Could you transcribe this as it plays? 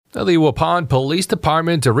The Waupun Police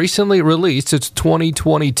Department recently released its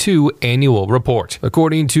 2022 annual report.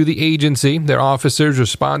 According to the agency, their officers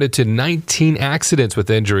responded to 19 accidents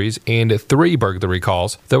with injuries and 3 burglary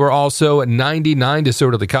calls. There were also 99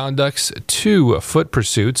 disorderly conducts, 2 foot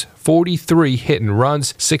pursuits, 43 hit and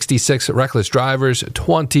runs, 66 reckless drivers,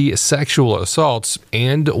 20 sexual assaults,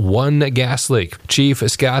 and 1 gas leak. Chief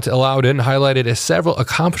Scott Loudon highlighted several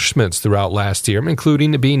accomplishments throughout last year,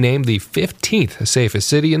 including being named the 15th safest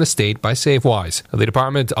city in the state by SafeWise. The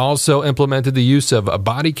department also implemented the use of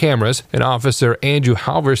body cameras, and Officer Andrew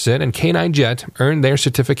Halverson and K9 Jet earned their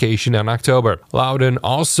certification in October. Loudon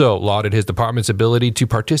also lauded his department's ability to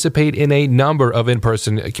participate in a number of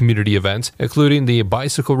in-person community events, including the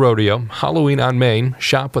Bicycle Rodeo, Halloween on Main,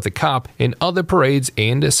 Shop with a Cop, and other parades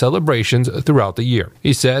and celebrations throughout the year.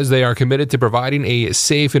 He says they are committed to providing a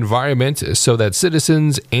safe environment so that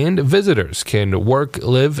citizens and visitors can work,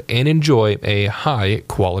 live, and enjoy a high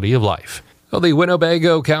quality of life. Well, the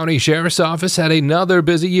Winnebago County Sheriff's Office had another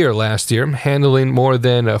busy year last year, handling more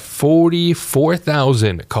than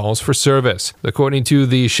 44,000 calls for service. According to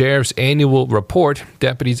the Sheriff's annual report,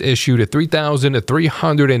 deputies issued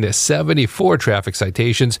 3,374 traffic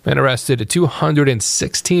citations and arrested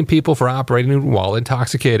 216 people for operating while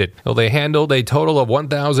intoxicated. Well, they handled a total of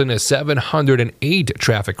 1,708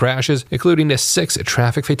 traffic crashes, including 6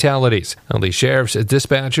 traffic fatalities. Well, the Sheriff's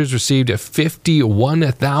dispatchers received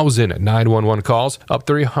 51,911 calls, up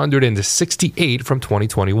 368 from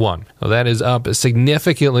 2021. Well, that is up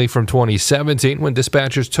significantly from 2017, when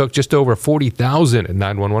dispatchers took just over 40,000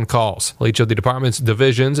 911 calls. Each of the department's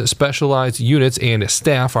divisions, specialized units, and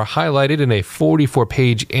staff are highlighted in a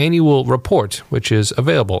 44-page annual report, which is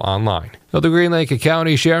available online. The Green Lake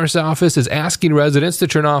County Sheriff's Office is asking residents to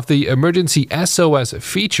turn off the emergency SOS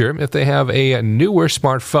feature if they have a newer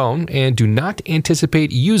smartphone and do not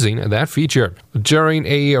anticipate using that feature. During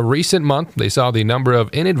a recent month, they saw the number of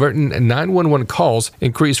inadvertent 911 calls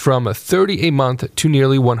increase from 30 a month to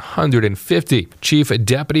nearly 150. Chief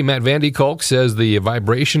Deputy Matt Vandy Kolk says the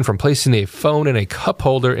vibration from placing a phone in a cup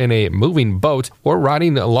holder in a moving boat or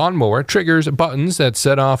riding a lawnmower triggers buttons that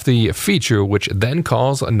set off the feature, which then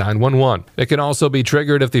calls 911. It can also be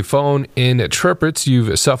triggered if the phone interprets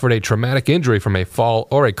you've suffered a traumatic injury from a fall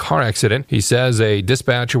or a car accident. He says a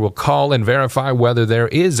dispatcher will call and verify whether there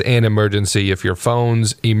is an emergency if your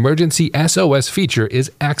phone's emergency SOS feature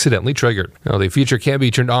is accidentally triggered. Now, the feature can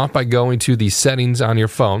be turned off by going to the settings on your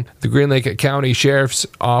phone. The Green Lake County Sheriff's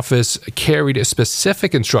Office carried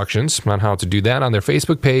specific instructions on how to do that on their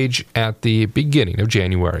Facebook page at the beginning of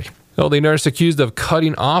January. Well, the nurse accused of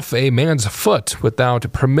cutting off a man's foot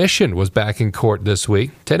without permission was back in court this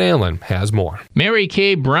week. Ted Allen has more. Mary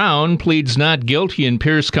Kay Brown pleads not guilty in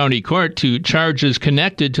Pierce County Court to charges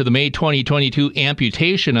connected to the May 2022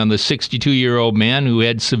 amputation on the 62-year-old man who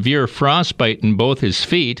had severe frostbite in both his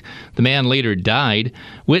feet. The man later died.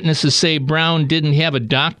 Witnesses say Brown didn't have a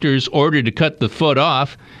doctor's order to cut the foot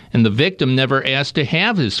off, and the victim never asked to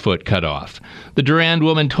have his foot cut off. The Durand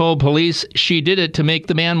woman told police she did it to make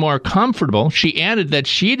the man more comfortable. She added that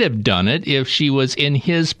she'd have done it if she was in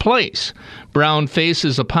his place. Brown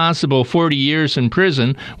faces a possible 40 years in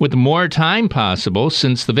prison, with more time possible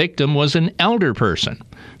since the victim was an elder person.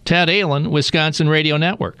 Ted Allen, Wisconsin Radio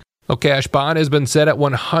Network. A cash bond has been set at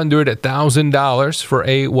 $100,000 for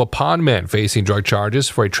a Waupun man facing drug charges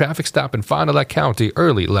for a traffic stop in Fond du Lac County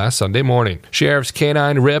early last Sunday morning. Sheriff's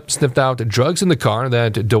K9 Rip sniffed out drugs in the car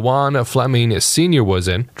that DeJuan Fleming Sr. was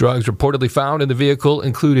in. Drugs reportedly found in the vehicle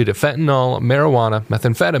included fentanyl, marijuana,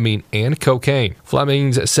 methamphetamine, and cocaine.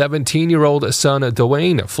 Fleming's 17-year-old son,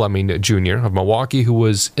 Dwayne Fleming Jr. of Milwaukee, who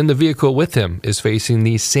was in the vehicle with him, is facing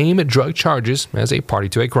the same drug charges as a party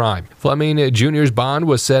to a crime. Fleming Jr.'s bond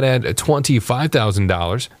was set at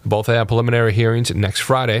 $25,000. Both had preliminary hearings next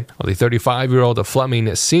Friday. The 35-year-old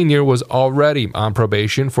Fleming Sr. was already on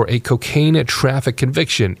probation for a cocaine traffic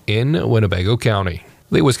conviction in Winnebago County.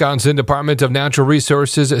 The Wisconsin Department of Natural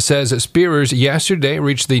Resources says spearers yesterday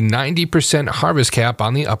reached the 90% harvest cap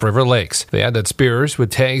on the upriver lakes. They add that spearers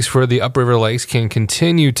with tags for the upriver lakes can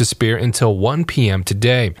continue to spear until 1 p.m.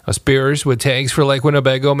 today. Spearers with tags for Lake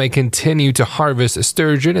Winnebago may continue to harvest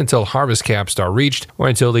sturgeon until harvest caps are reached, or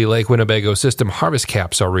until the Lake Winnebago system harvest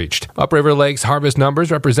caps are reached. Upriver lakes harvest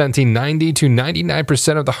numbers representing 90 to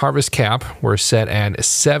 99% of the harvest cap were set at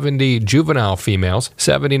 70 juvenile females,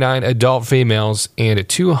 79 adult females, and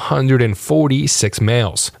 246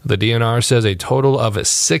 males. The DNR says a total of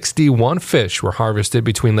 61 fish were harvested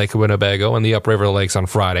between Lake Winnebago and the upriver lakes on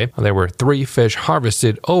Friday. There were 3 fish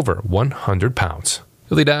harvested over 100 pounds.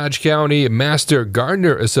 The Dodge County Master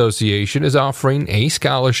Gardener Association is offering a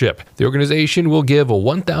scholarship. The organization will give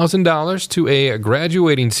 $1,000 to a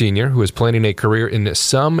graduating senior who is planning a career in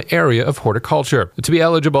some area of horticulture. To be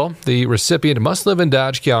eligible, the recipient must live in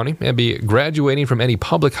Dodge County and be graduating from any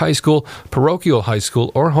public high school, parochial high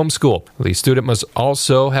school, or homeschool. The student must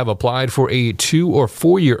also have applied for a 2- or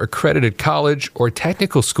 4-year accredited college or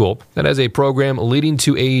technical school that has a program leading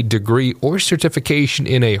to a degree or certification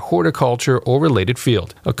in a horticulture or related field.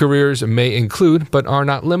 Careers may include, but are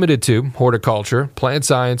not limited to, horticulture, plant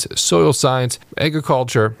science, soil science,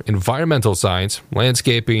 agriculture, environmental science,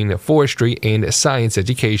 landscaping, forestry, and science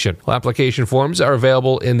education. Application forms are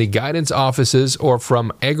available in the guidance offices or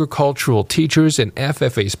from agricultural teachers and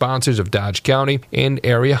FFA sponsors of Dodge County and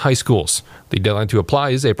area high schools. The deadline to apply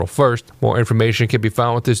is April 1st. More information can be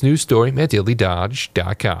found with this news story at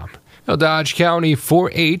dailydodge.com. Now, Dodge County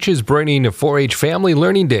 4-H is bringing 4-H Family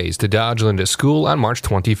Learning Days to Dodgeland School on March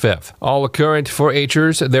 25th. All current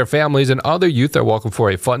 4-Hers, their families, and other youth are welcome for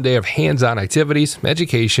a fun day of hands-on activities,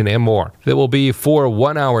 education, and more. There will be 4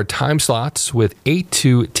 one-hour time slots with 8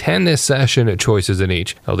 to 10 session choices in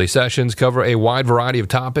each. Now, the sessions cover a wide variety of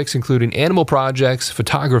topics, including animal projects,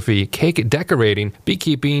 photography, cake decorating,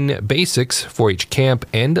 beekeeping, basics, 4-H camp,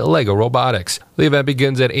 and Lego robotics. The event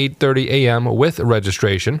begins at 8:30 a.m. with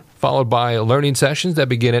registration, followed by learning sessions that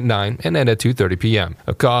begin at 9 and end at 2:30 p.m.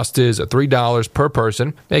 The cost is $3 per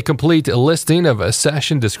person. A complete listing of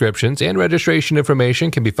session descriptions and registration information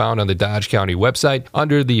can be found on the Dodge County website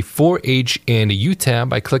under the 4-H and Youth tab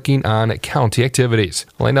by clicking on County Activities.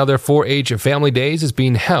 Another 4-H Family Days is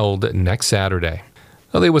being held next Saturday.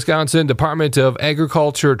 The Wisconsin Department of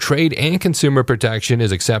Agriculture, Trade, and Consumer Protection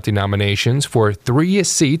is accepting nominations for 3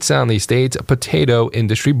 seats on the state's Potato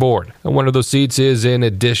Industry Board. One of those seats is in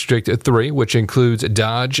District 3, which includes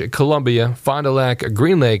Dodge, Columbia, Fond du Lac,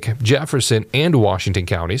 Green Lake, Jefferson, and Washington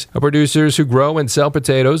counties. Producers who grow and sell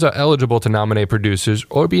potatoes are eligible to nominate producers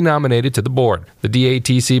or be nominated to the board. The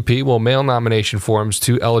DATCP will mail nomination forms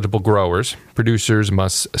to eligible growers. Producers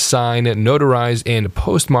must sign, notarize, and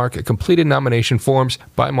postmark completed nomination forms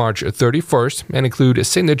by March 31st and include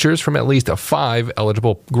signatures from at least 5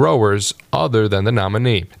 eligible growers other than the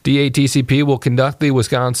nominee. DATCP will conduct the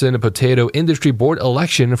Wisconsin Potato Industry Board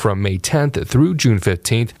election from May 10th through June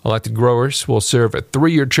 15th. Elected growers will serve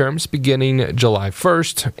 3-year terms beginning July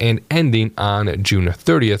 1st and ending on June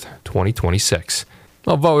 30th, 2026.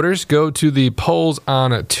 Well, voters go to the polls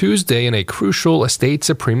on Tuesday in a crucial state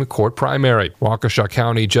Supreme Court primary. Waukesha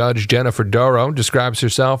County Judge Jennifer Dorough describes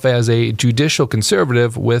herself as a judicial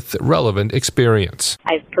conservative with relevant experience.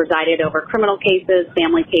 I've presided over criminal cases,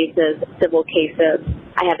 family cases, civil cases.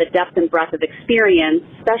 I have a depth and breadth of experience,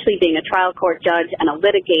 especially being a trial court judge and a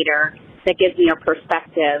litigator, that gives me a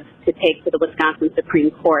perspective to take to the Wisconsin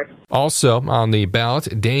Supreme Court. Also on the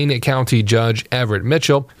ballot, Dane County Judge Everett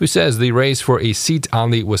Mitchell, who says the race for a seat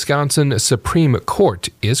on the Wisconsin Supreme Court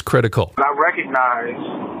is critical. I recognize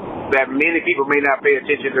that many people may not pay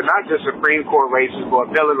attention to not just Supreme Court races,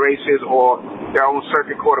 but appellate races or their own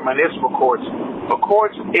circuit court or municipal courts. But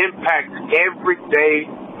courts impact everyday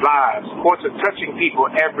lives. Courts are touching people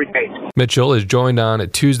every day. Mitchell is joined on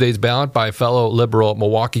Tuesday's ballot by fellow liberal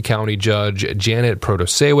Milwaukee County Judge Janet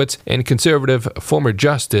Protasiewicz and conservative former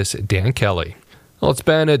Justice Dan Kelly. Well, it's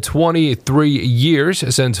been 23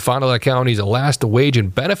 years since Fond du Lac County's last wage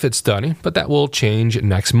and benefit study, but that will change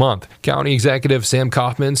next month. County Executive Sam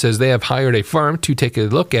Kaufman says they have hired a firm to take a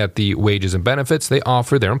look at the wages and benefits they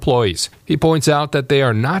offer their employees. He points out that they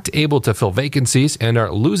are not able to fill vacancies and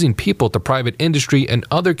are losing people to private industry and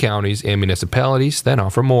other counties and municipalities that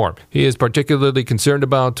offer more. He is particularly concerned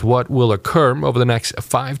about what will occur over the next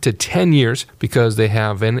 5 to 10 years because they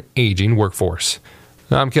have an aging workforce.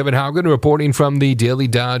 I'm Kevin Haugen reporting from the Daily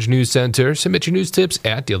Dodge News Center. Submit your news tips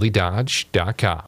at dailydodge.com.